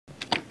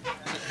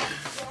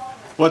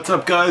What's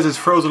up, guys? It's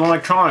Frozen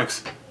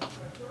Electronics.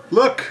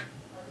 Look,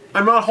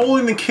 I'm not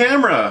holding the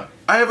camera.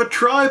 I have a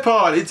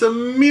tripod. It's a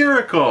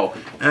miracle.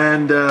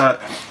 And the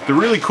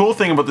really cool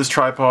thing about this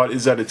tripod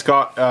is that it's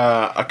got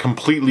a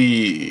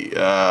completely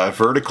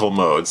vertical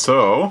mode.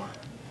 So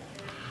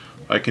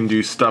I can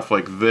do stuff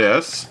like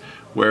this,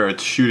 where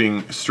it's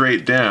shooting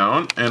straight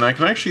down, and I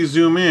can actually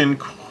zoom in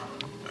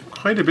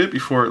quite a bit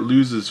before it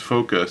loses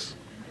focus.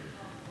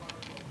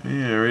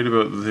 Yeah, right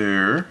about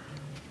there.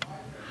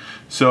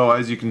 So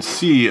as you can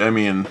see, I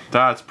mean,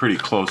 that's pretty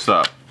close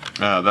up.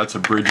 That's a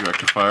bridge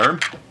rectifier.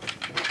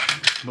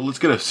 But let's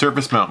get a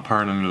surface mount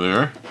part under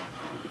there.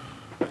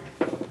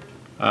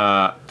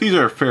 These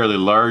are a fairly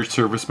large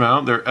surface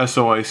mount. They're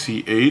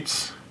SOIC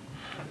 8s.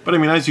 But I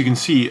mean, as you can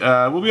see,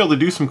 we'll be able to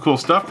do some cool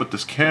stuff with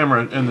this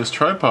camera and this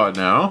tripod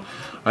now.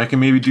 I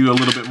can maybe do a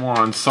little bit more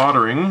on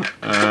soldering,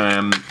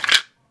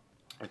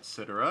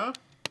 etc.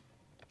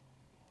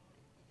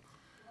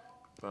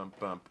 Bum,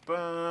 bum,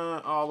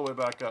 bum, all the way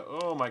back up.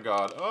 Oh my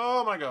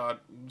god,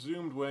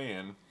 zoomed way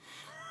in.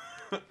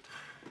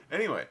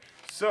 Anyway,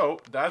 so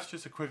that's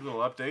just a quick little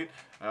update.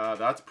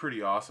 That's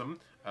pretty awesome.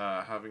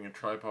 Having a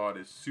tripod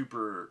is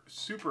super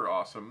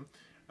awesome.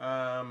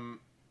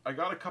 I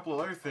got a couple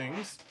of other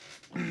things.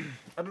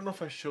 I don't know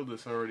if I showed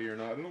this already or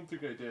not. I don't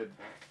think I did.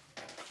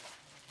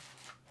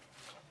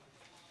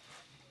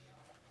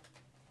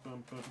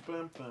 Bum, bum,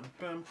 bum, bum,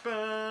 bum,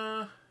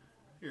 bum.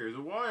 Here's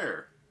a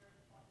wire.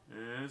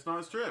 And it's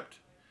not stripped.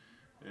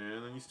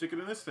 And then you stick it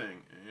in this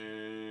thing.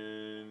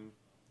 And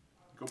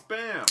go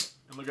bam.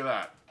 And look at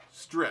that.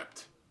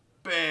 Stripped.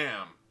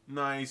 Bam.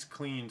 Nice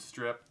clean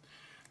strip.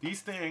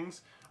 These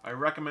things, I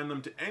recommend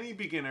them to any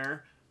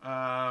beginner.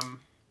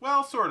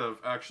 Well, sort of,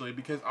 actually,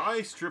 because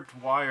I stripped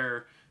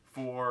wire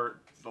for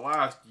the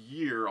last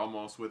year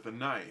almost with a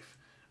knife.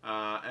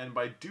 And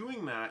by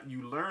doing that,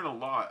 you learn a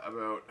lot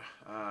about,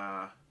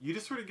 you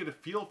just sort of get a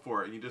feel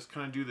for it, and you just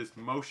kind of do this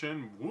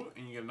motion,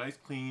 and you get a nice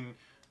clean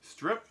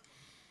strip.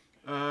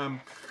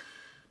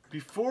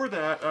 Before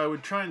that, I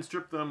would try and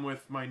strip them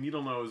with my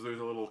needle nose. There's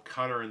a little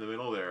cutter in the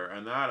middle there,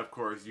 and that, of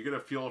course, you get a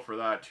feel for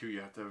that too. You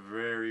have to have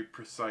very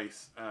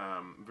precise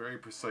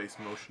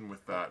motion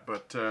with that.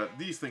 But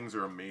these things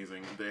are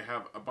amazing. They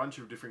have a bunch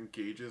of different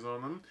gauges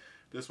on them.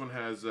 This one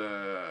has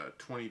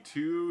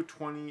 22,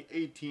 20,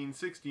 18,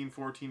 16,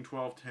 14,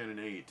 12, 10, and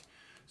 8.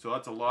 So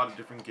that's a lot of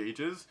different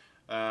gauges.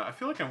 I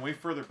feel like I'm way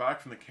further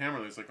back from the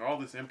camera. There's like all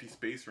this empty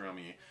space around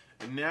me.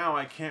 And now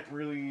I can't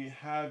really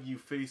have you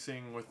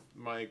facing with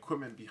my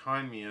equipment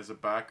behind me as a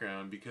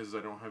background because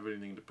I don't have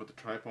anything to put the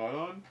tripod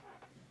on.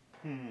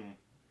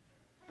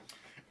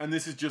 And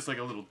this is just like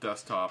a little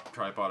desktop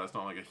tripod. It's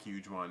not like a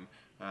huge one.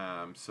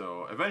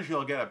 So eventually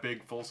I'll get a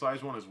big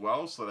full-size one as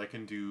well so that I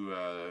can do...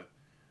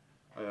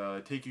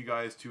 take you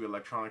guys to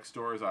electronic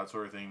stores, that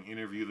sort of thing,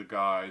 interview the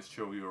guys,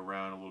 show you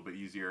around a little bit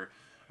easier.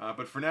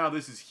 But for now,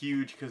 this is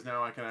huge because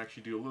now I can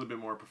actually do a little bit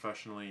more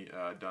professionally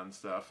done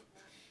stuff.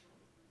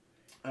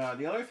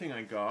 The other thing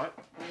I got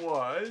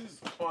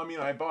was, well, I mean,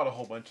 I bought a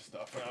whole bunch of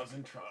stuff when I was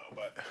in Toronto,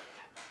 but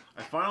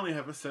I finally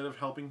have a set of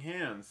helping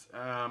hands.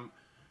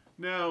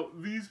 Now,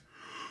 these,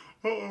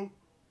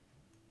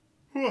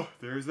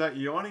 there's that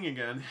yawning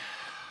again.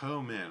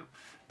 Oh, man.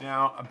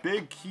 Now, a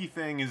big key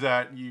thing is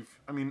that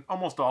I mean,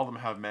 almost all of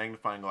them have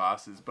magnifying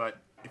glasses, but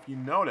if you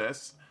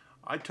notice,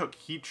 I took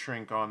heat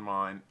shrink on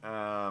mine.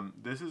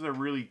 This is a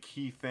really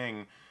key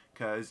thing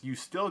because you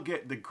still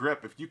get the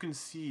grip. If you can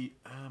see,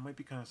 might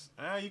be kind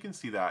of, you can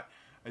see that.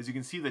 As you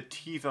can see the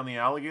teeth on the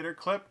alligator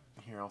clip.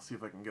 Here, I'll see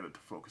if I can get it to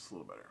focus a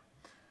little better.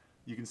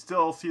 You can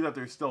still see that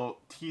there's still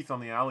teeth on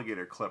the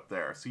alligator clip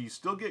there. So you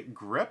still get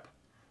grip,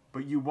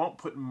 but you won't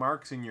put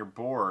marks in your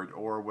board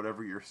or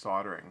whatever you're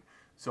soldering.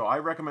 So I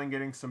recommend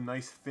getting some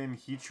nice thin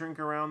heat shrink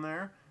around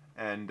there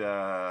and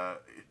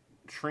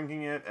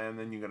shrinking it, and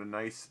then you get a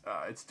nice,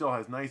 it still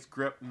has nice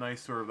grip,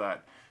 nice sort of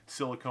that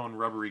silicone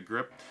rubbery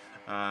grip.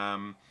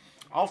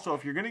 Also,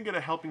 if you're going to get a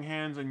helping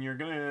hands and you're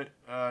going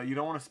to, you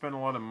don't want to spend a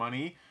lot of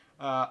money,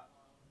 well,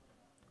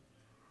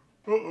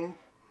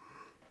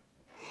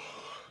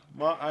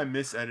 I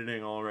miss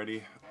editing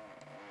already.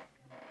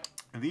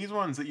 These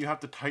ones that you have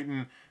to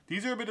tighten,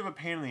 these are a bit of a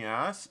pain in the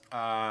ass.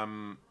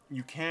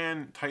 You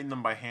can tighten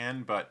them by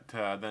hand, but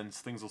then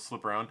things will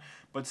slip around.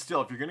 But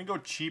still, if you're going to go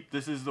cheap,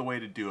 this is the way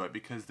to do it,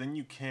 because then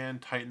you can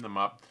tighten them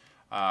up.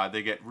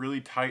 They get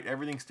really tight.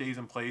 Everything stays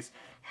in place.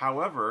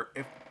 However,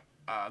 if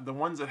the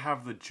ones that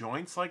have the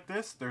joints like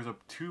this, there's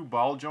two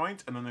ball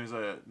joints, and then there's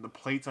the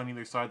plates on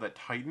either side that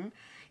tighten.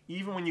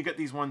 Even when you get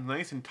these ones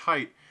nice and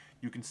tight,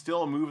 you can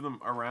still move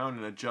them around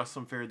and adjust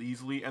them fairly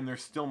easily, and they're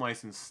still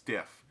nice and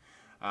stiff.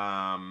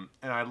 And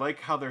I like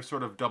how they're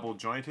sort of double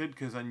jointed,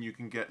 because then you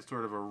can get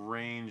sort of a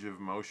range of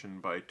motion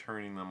by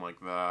turning them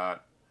like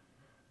that.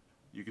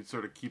 You can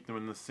sort of keep them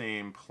in the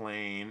same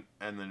plane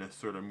and then just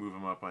sort of move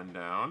them up and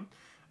down,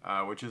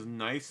 which is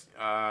nice.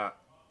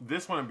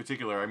 This one in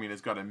particular, I mean,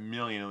 it's got a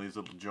million of these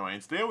little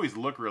joints. They always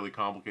look really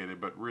complicated,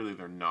 but really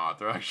they're not.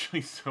 They're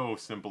actually so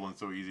simple and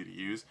so easy to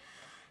use.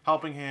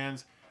 Helping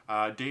hands,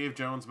 Dave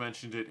Jones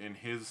mentioned it in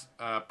his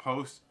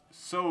post.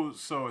 So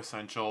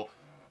essential.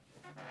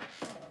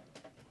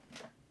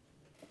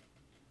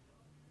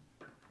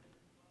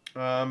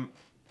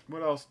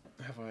 What else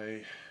have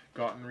I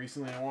gotten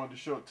recently I wanted to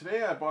show?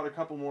 Today I bought a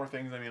couple more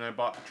things. I mean, I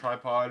bought the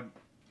tripod.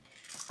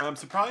 I'm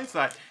surprised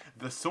that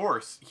the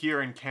Source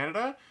here in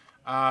Canada,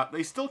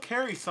 they still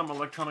carry some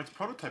electronics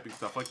prototyping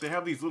stuff. Like, they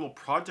have these little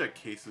project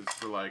cases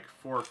for like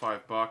 $4 or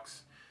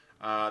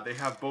 $5. They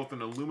have both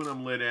an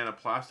aluminum lid and a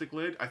plastic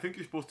lid. I think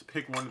you're supposed to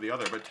pick one or the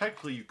other, but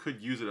technically you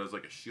could use it as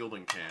like a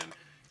shielding can.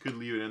 You could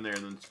leave it in there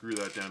and then screw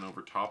that down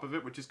over top of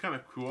it, which is kind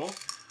of cool.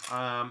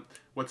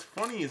 What's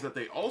funny is that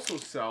they also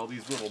sell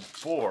these little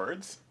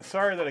boards.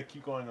 Sorry that I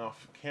keep going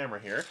off camera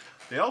here.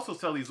 They also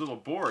sell these little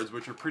boards,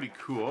 which are pretty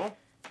cool.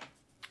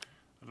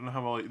 I don't know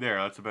how well, there,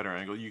 that's a better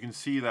angle. You can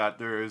see that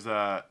there's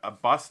a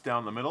bus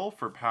down the middle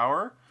for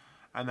power,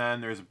 and then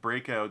there's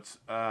breakouts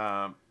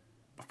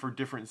for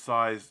different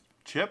size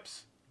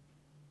chips.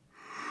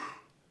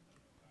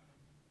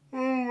 Oh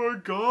my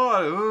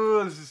god,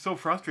 oh, this is so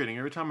frustrating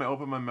every time I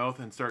open my mouth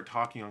and start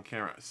talking on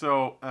camera.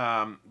 So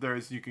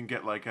you can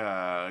get like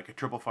a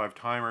 555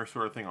 timer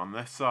sort of thing on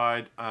this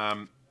side.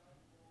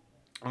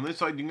 On this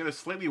side, you can get a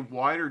slightly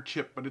wider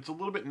chip, but it's a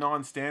little bit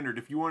non-standard.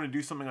 If you want to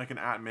do something like an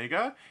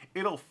Atmega,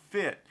 it'll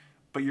fit,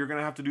 but you're going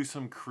to have to do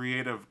some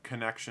creative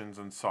connections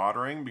and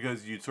soldering,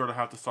 because you'd sort of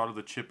have to solder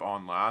the chip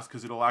on last,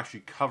 because it'll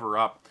actually cover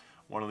up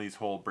one of these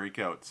whole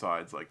breakout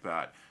sides like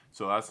that.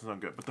 So that's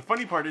not good. But the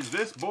funny part is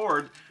this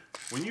board,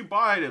 when you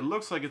buy it, it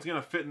looks like it's going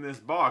to fit in this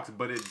box,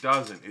 but it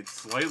doesn't. It's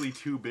slightly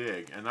too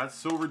big, and that's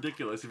so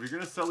ridiculous. If you're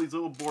going to sell these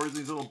little boards,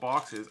 these little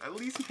boxes, at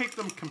least make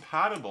them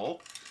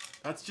compatible.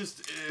 It's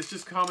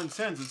just common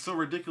sense. It's so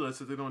ridiculous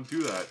that they don't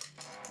do that.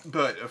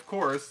 But, of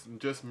course,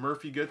 just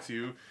Murphy gets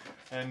you,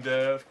 and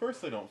of course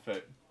they don't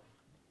fit.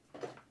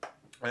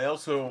 I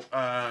also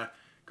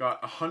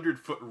got a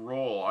 100-foot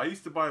roll. I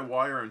used to buy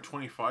wire in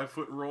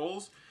 25-foot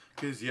rolls,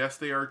 because yes,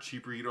 they are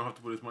cheaper. You don't have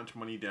to put as much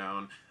money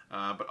down.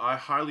 But I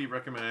highly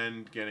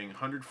recommend getting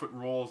 100-foot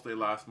rolls. They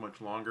last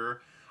much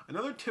longer.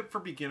 Another tip for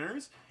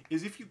beginners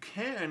is, if you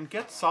can,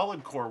 get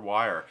solid core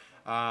wire.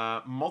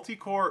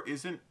 Multi-core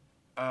isn't...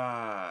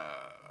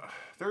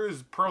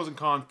 there's pros and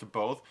cons to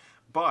both,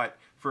 but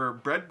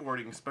for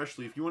breadboarding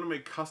especially, if you want to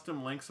make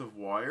custom lengths of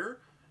wire,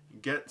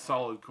 get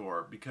solid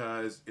core,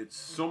 because it's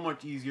so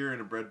much easier in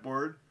a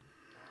breadboard.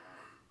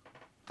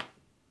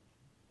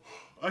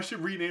 I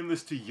should rename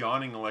this to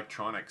Yawning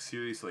Electronics,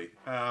 seriously.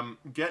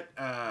 Get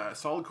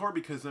solid core,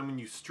 because then when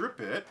you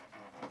strip it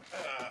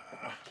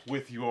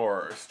with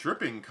your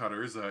stripping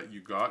cutters that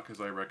you got,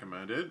 because I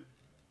recommended.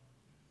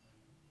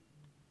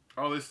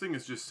 Oh, this thing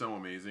is just so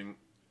amazing.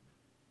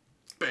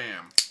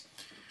 Bam!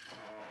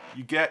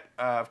 You get,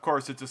 of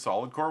course, it's a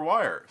solid core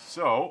wire.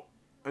 So,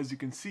 as you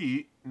can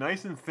see,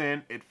 nice and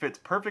thin. It fits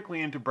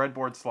perfectly into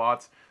breadboard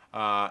slots.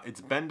 It's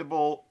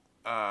bendable.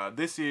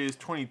 This is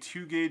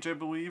 22 gauge, I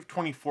believe,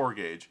 24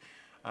 gauge.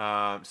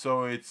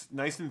 So it's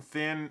nice and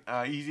thin,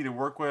 easy to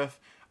work with.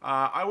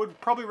 I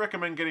would probably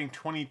recommend getting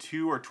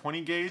 22 or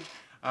 20 gauge.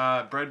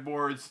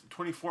 Breadboards,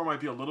 24 might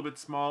be a little bit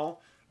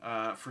small.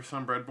 For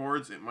some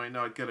breadboards, it might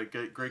not get a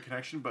great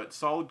connection, but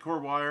solid core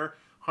wire,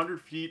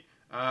 100 feet.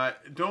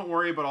 Don't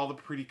worry about all the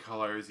pretty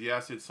colors.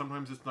 Yes,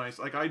 sometimes it's nice.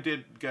 Like, I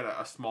did get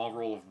a small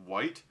roll of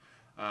white,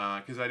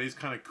 because that is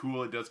kind of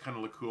cool. It does kind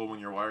of look cool when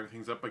you're wiring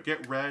things up. But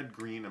get red,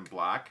 green, and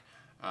black.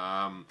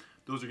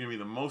 Those are going to be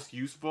the most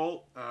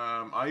useful.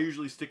 I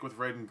usually stick with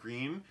red and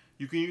green.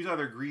 You can use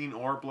either green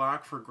or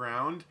black for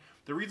ground.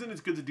 The reason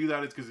it's good to do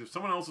that is because if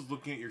someone else is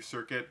looking at your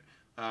circuit,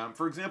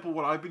 for example,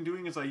 what I've been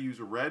doing is I use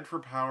red for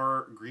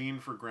power, green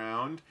for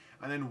ground,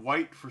 and then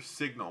white for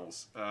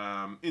signals.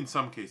 In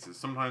some cases,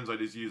 sometimes I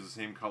just use the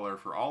same color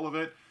for all of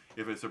it.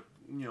 If it's a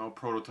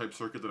prototype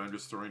circuit that I'm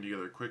just throwing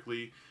together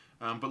quickly.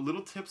 But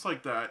little tips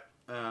like that.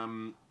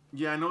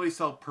 Yeah, I know they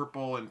sell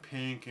purple and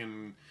pink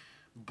and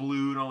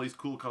blue and all these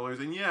cool colors.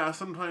 And yeah,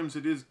 sometimes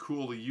it is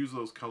cool to use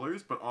those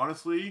colors. But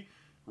honestly,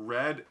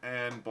 red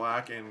and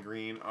black and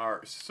green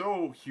are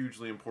so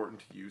hugely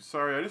important to use.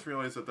 Sorry, I just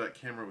realized that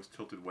camera was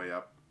tilted way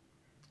up.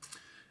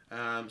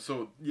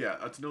 So yeah,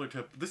 that's another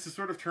tip. This is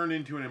sort of turned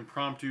into an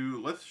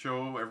impromptu, let's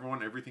show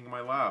everyone everything in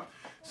my lab.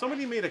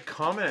 Somebody made a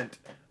comment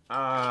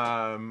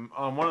on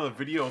one of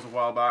the videos a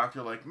while back.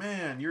 They're like,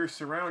 man, you're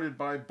surrounded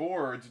by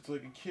boards. It's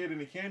like a kid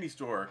in a candy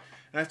store.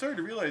 And I started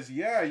to realize,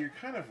 yeah, you're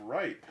kind of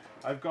right.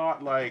 I've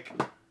got like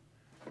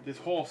this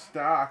whole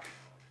stack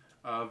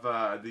of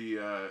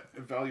the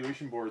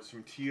evaluation boards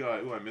from TI.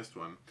 Oh, I missed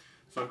one.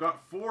 So I've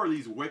got 4 of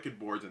these wicked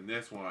boards in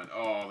this one.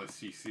 Oh, the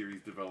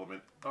C-Series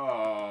development.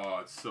 Oh,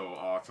 it's so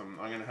awesome.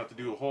 I'm going to have to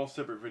do a whole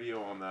separate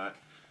video on that.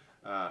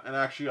 And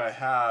actually I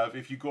have,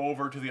 if you go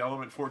over to the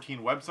Element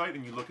 14 website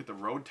and you look at the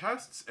road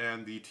tests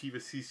and the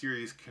Tiva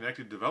C-Series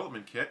connected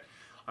development kit,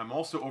 I'm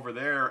also over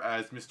there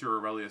as Mr.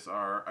 Aurelius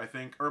R, I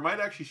think. Or it might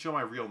actually show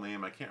my real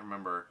name. I can't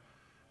remember.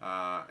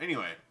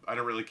 Anyway, I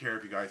don't really care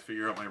if you guys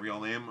figure out my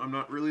real name. I'm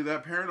not really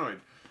that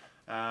paranoid.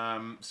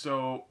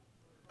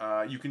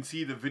 You can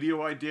see the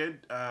video I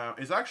did.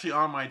 It's actually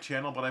on my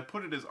channel, but I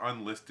put it as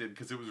unlisted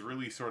because it was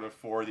really sort of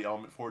for the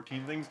Element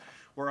 14 things,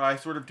 where I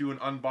sort of do an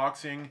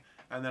unboxing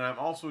And then I'm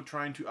also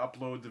trying to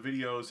upload the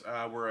videos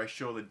where I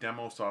show the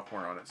demo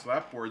software on it. So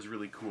that board's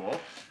really cool.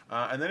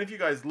 And then if you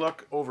guys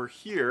look over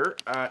here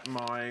at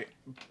my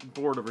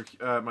board over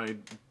my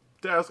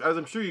desk, as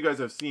I'm sure you guys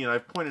have seen,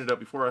 I've pointed it out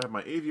before, I have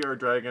my AVR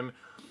Dragon.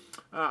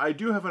 I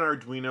do have an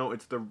Arduino.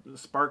 It's the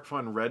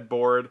SparkFun Red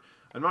board.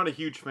 I'm not a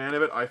huge fan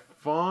of it. I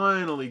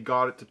finally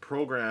got it to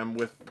program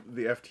with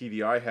the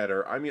FTDI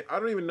header. I mean, I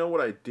don't even know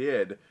what I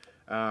did.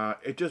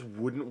 It just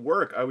wouldn't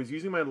work. I was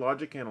using my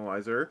logic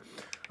analyzer.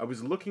 I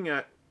was looking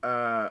at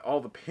all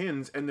the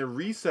pins, and the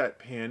reset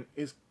pin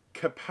is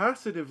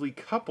capacitively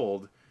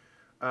coupled.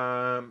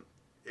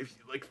 If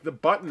like the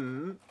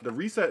button, the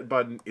reset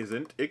button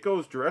isn't. It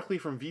goes directly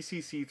from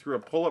VCC through a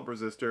pull-up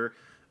resistor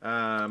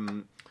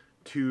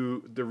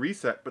to the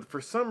reset, but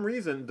for some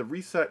reason the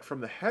reset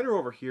from the header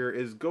over here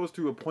goes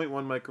through a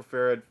 0.1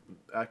 microfarad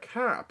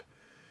cap,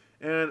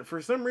 and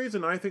for some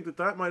reason I think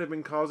that might have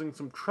been causing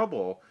some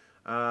trouble,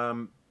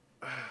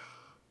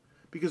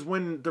 because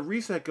when the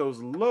reset goes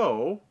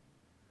low,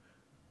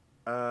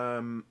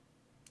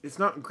 it's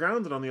not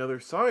grounded on the other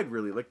side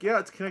really. Like, yeah,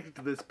 it's connected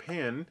to this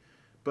pin,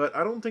 but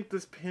I don't think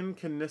this pin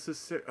can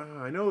necessarily,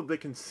 I know they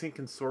can sync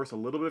and source a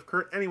little bit of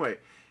current. Anyway,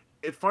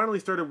 it finally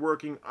started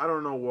working. I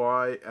don't know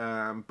why,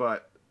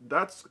 but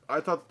I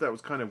thought that was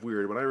kind of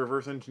weird. When I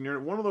reverse engineered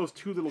it, one of those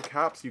two little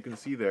caps you can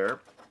see there,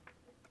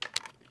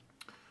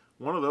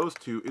 one of those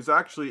two is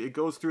actually, it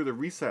goes through the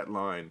reset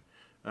line.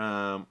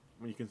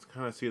 You can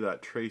kind of see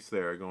that trace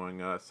there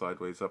going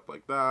sideways up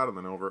like that and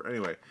then over.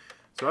 Anyway,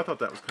 so I thought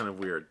that was kind of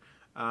weird.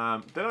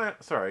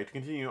 Sorry, to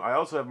continue, I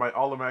also have my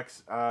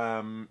Olimex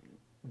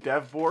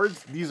dev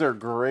boards. These are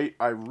great.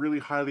 I really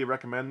highly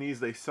recommend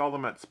these. They sell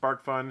them at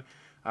SparkFun.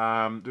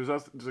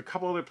 There's a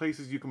couple other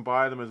places you can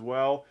buy them as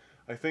well.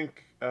 I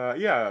think,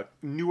 yeah,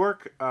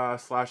 Newark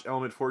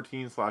 /Element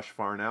 14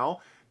 /Farnell.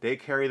 They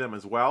carry them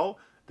as well.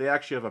 They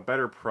actually have a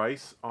better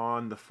price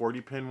on the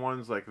 40-pin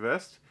ones like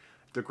this.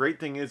 The great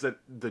thing is that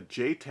the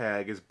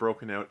JTAG is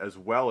broken out as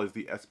well as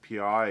the ISP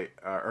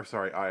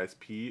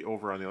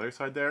over on the other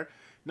side there.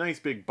 Nice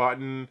big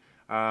button.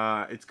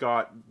 It's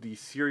got the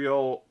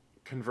serial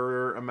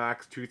converter, a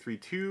Max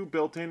 232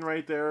 built in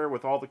right there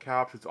with all the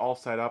caps. It's all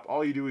set up.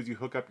 All you do is you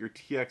hook up your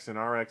TX and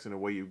RX and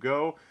away you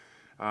go.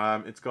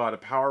 It's got a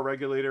power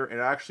regulator. It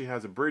actually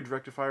has a bridge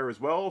rectifier as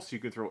well, so you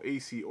can throw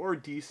AC or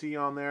DC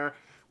on there,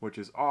 which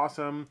is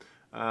awesome.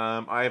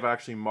 I've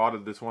actually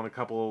modded this one a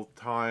couple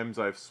times.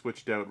 I've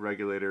switched out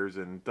regulators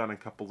and done a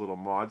couple little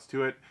mods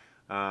to it.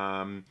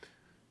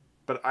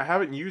 But I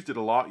haven't used it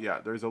a lot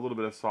yet. There's a little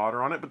bit of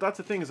solder on it. But that's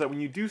the thing, is that when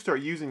you do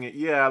start using it,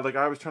 yeah, like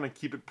I was trying to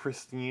keep it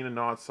pristine and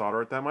not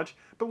solder it that much.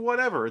 But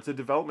whatever, it's a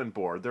development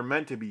board. They're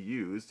meant to be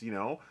used, you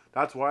know.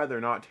 That's why they're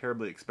not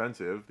terribly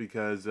expensive,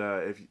 because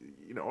if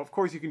you know, of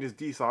course you can just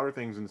desolder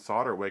things and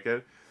solder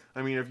wicked.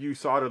 I mean, if you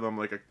solder them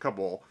like a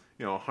couple,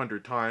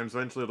 100 times,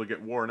 eventually it'll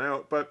get worn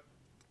out. But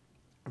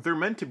they're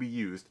meant to be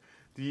used.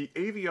 The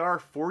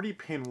AVR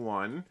 40-pin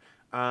one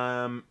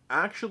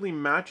actually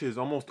matches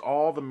almost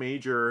all the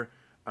major.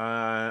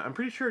 I'm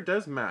pretty sure it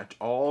does match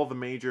all the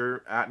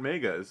major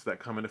Atmegas that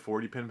come in a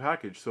 40-pin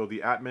package. So the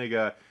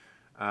Atmega,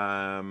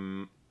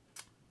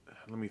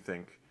 let me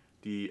think.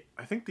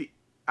 I think the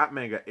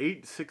Atmega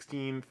 8,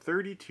 16,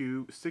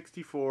 32,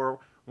 64,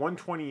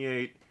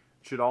 128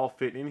 should all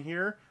fit in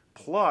here.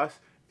 Plus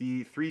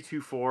the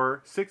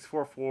 324,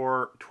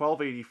 644,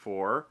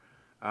 1284,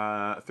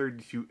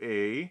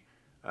 32A,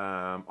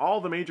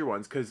 all the major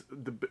ones, because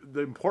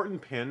the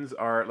important pins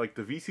are like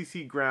the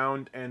VCC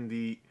ground and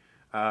the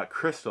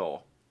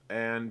crystal,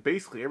 and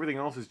basically everything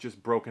else is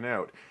just broken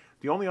out.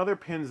 The only other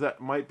pins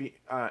that might be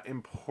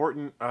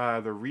important,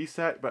 the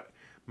reset, but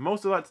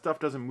most of that stuff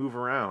doesn't move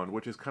around,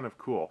 which is kind of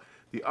cool.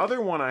 The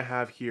other one I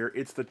have here,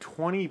 it's the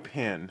 20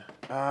 pin,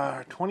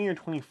 20 or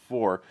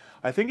 24.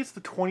 I think it's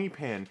the 20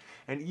 pin,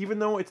 and even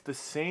though it's the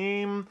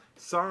same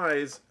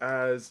size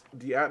as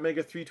the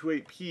Atmega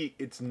 328P,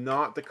 it's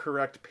not the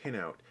correct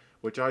pinout,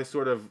 which I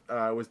sort of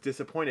was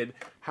disappointed.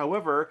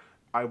 However,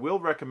 I will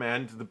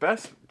recommend, the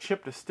best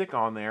chip to stick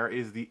on there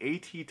is the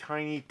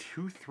ATtiny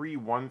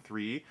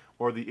 2313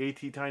 or the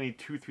ATtiny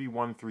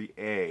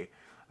 2313A.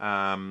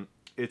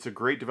 It's a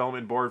great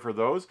development board for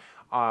those.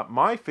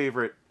 My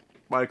favorite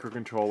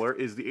microcontroller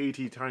is the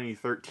ATtiny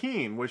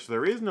 13, which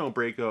there is no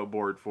breakout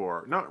board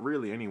for. Not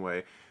really,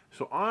 anyway.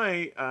 So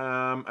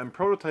I'm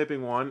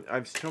prototyping one.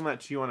 I've shown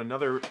that to you on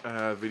another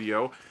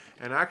video.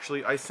 And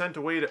actually, I sent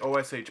away to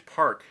OSH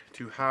Park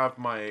to have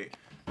my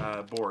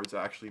boards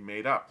actually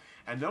made up.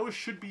 And those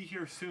should be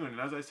here soon. And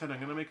as I said, I'm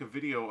going to make a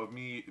video of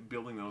me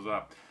building those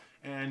up.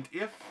 And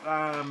if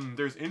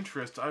there's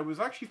interest, I was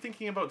actually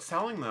thinking about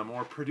selling them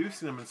or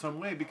producing them in some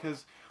way,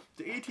 because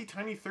the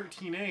ATtiny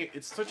 13A,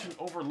 it's such an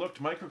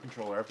overlooked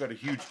microcontroller. I've got a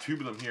huge tube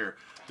of them here.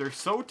 They're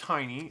so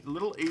tiny,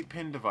 little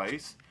 8-pin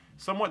device,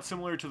 somewhat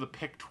similar to the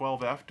PIC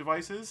 12F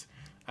devices.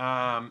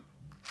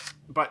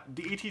 But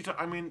the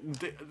I mean,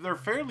 they're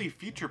fairly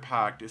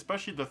feature-packed,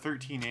 especially the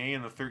 13A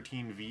and the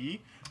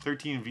 13V.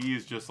 13V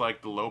is just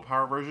like the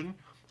low-power version.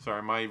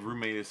 Sorry, my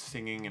roommate is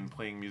singing and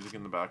playing music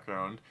in the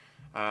background.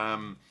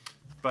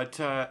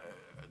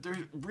 they're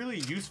really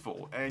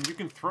useful, and you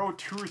can throw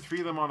 2 or 3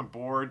 of them on a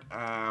board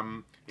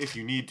if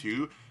you need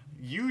to.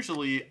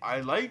 Usually,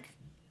 I like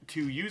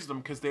to use them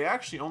because they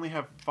actually only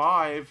have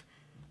 5.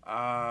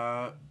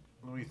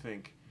 Let me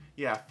think.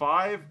 Yeah,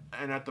 5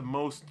 and at the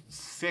most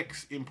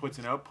 6 inputs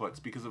and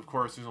outputs because, of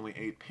course, there's only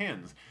 8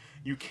 pins.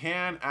 You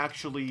can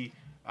actually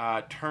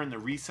turn the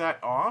reset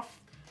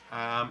off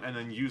and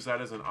then use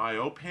that as an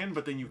I/O pin,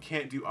 but then you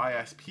can't do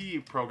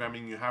ISP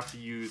programming. You have to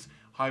use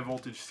high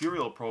voltage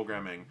serial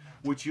programming,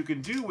 which you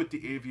can do with the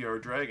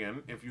AVR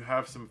Dragon if you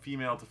have some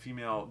female to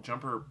female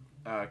jumper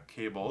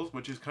cables,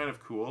 which is kind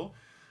of cool.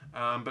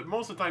 But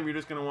most of the time you're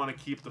just going to want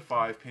to keep the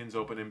 5 pins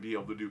open and be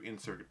able to do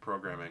in-circuit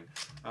programming.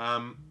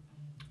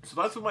 So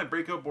that's what my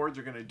breakout boards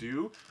are going to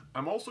do.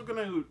 I'm also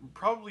going to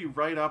probably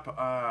write up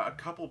a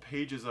couple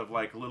pages of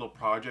like little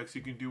projects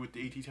you can do with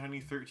the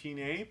ATtiny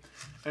 13A.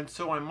 And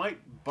so I might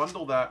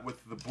bundle that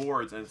with the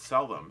boards and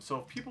sell them. So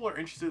if people are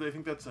interested, I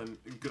think that's a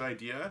good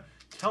idea.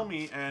 Tell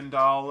me and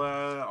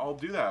I'll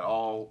do that.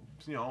 I'll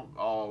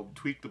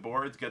tweak the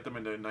boards, get them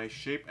into a nice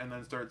shape, and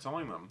then start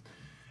selling them.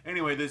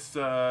 Anyway, this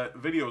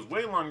video is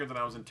way longer than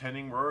I was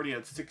intending. We're already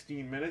at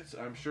 16 minutes.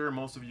 I'm sure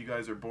most of you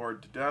guys are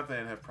bored to death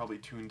and have probably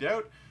tuned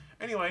out.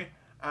 Anyway,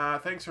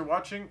 thanks for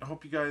watching. I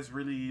hope you guys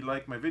really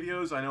like my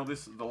videos. I know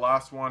this is the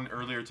last one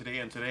earlier today,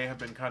 and today have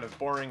been kind of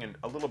boring and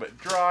a little bit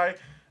dry,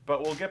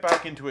 but we'll get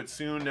back into it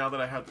soon now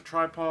that I have the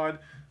tripod.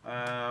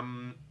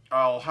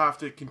 I'll have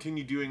to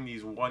continue doing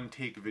these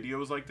one-take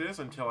videos like this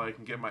until I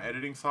can get my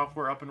editing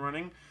software up and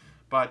running.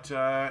 But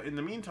in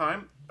the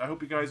meantime, I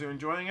hope you guys are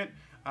enjoying it.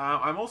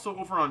 I'm also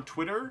over on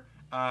Twitter,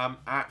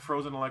 at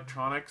Frozen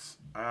Electronics,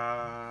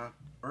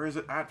 or is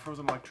it at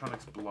Frozen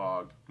Electronics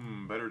blog?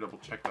 Better double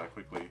check that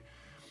quickly.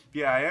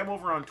 Yeah, I am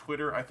over on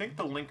Twitter. I think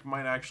the link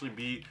might actually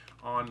be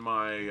on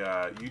my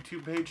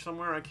YouTube page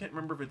somewhere. I can't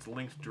remember if it's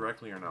linked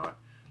directly or not.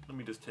 Let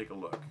me just take a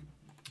look.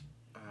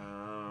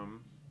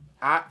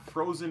 At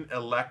Frozen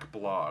Elec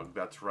blog,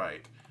 that's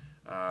right.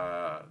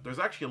 There's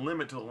actually a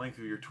limit to the length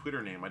of your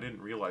Twitter name. I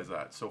didn't realize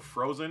that. So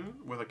Frozen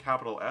with a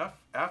capital F,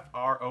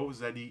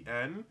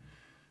 F-R-O-Z-E-N,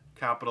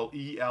 capital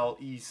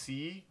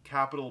E-L-E-C,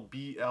 capital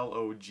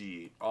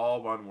B-L-O-G,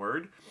 all one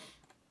word.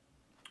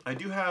 I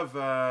do have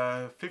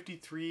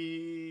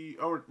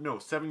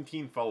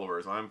 17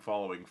 followers. I'm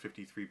following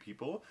 53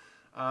 people.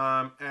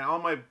 And all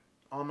my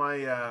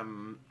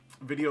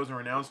videos are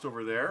announced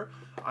over there.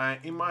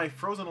 In my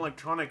Frozen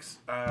Electronics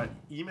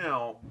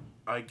email,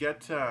 I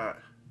get...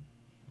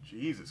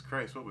 Jesus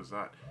Christ, what was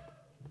that?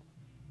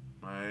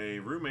 My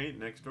roommate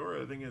next door,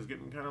 I think, is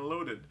getting kind of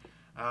loaded.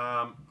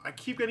 I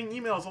keep getting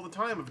emails all the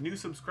time of new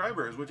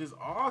subscribers, which is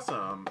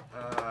awesome.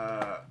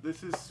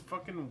 This is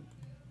fucking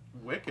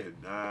wicked.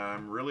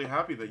 I'm really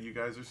happy that you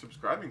guys are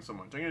subscribing so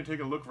much. I'm going to take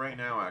a look right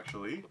now,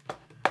 actually.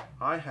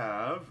 I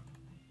have...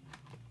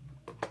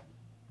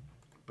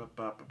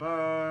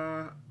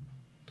 I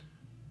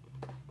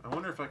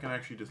wonder if I can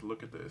actually just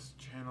look at this.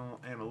 Channel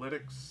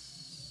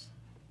analytics.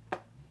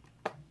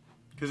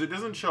 Because it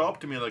doesn't show up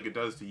to me like it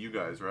does to you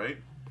guys, right?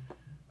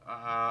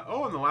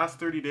 Oh, in the last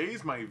 30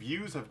 days, my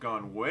views have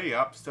gone way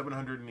up.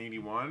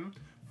 781.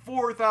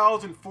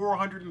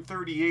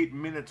 4,438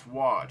 minutes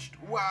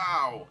watched.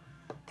 Wow!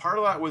 Part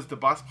of that was the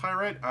Bus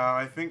Pirate.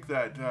 I think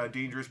that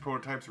Dangerous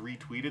Prototypes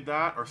retweeted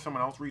that, or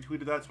someone else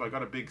retweeted that, so I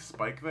got a big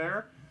spike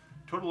there.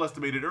 Total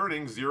estimated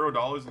earnings,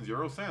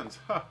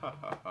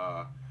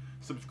 $0.00.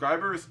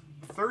 Subscribers,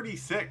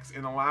 36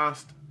 in the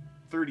last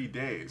 30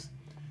 days.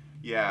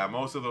 Yeah,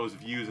 most of those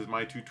views is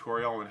my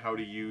tutorial on how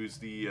to use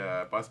the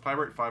Bus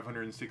Pirate,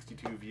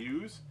 562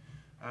 views.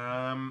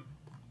 Oh,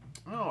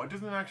 it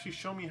doesn't actually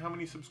show me how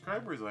many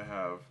subscribers I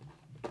have.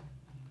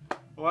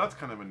 Well, that's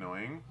kind of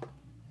annoying.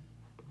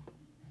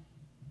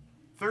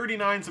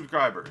 39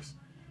 subscribers.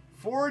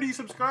 40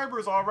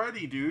 subscribers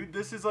already, dude.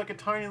 This is like a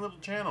tiny little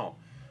channel.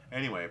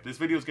 Anyway, this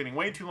video is getting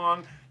way too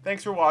long.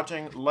 Thanks for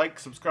watching. Like,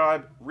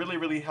 subscribe. Really,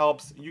 really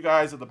helps. You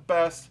guys are the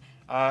best.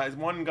 As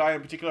one guy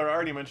in particular, I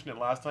already mentioned it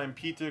last time,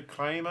 Peter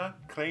Kramer.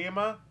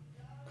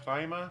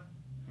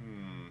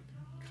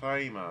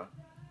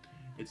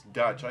 It's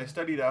Dutch. I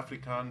studied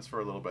Afrikaans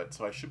for a little bit,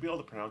 so I should be able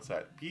to pronounce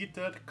that.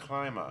 Peter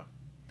Kramer.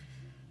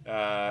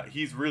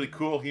 He's really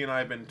cool. He and I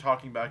have been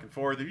talking back and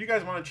forth. If you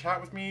guys want to chat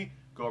with me,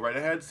 go right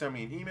ahead. Send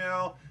me an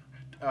email.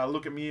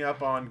 Look at me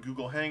up on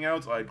Google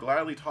Hangouts. I'd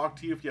gladly talk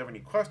to you if you have any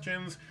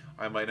questions.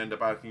 I might end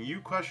up asking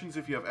you questions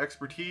if you have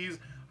expertise.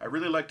 I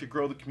really like to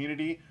grow the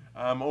community.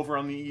 Over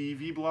on the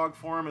EEV blog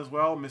forum as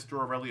well, Mr.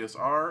 Aurelius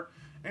R.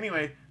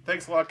 Anyway,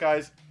 thanks a lot,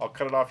 guys. I'll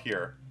cut it off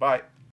here. Bye.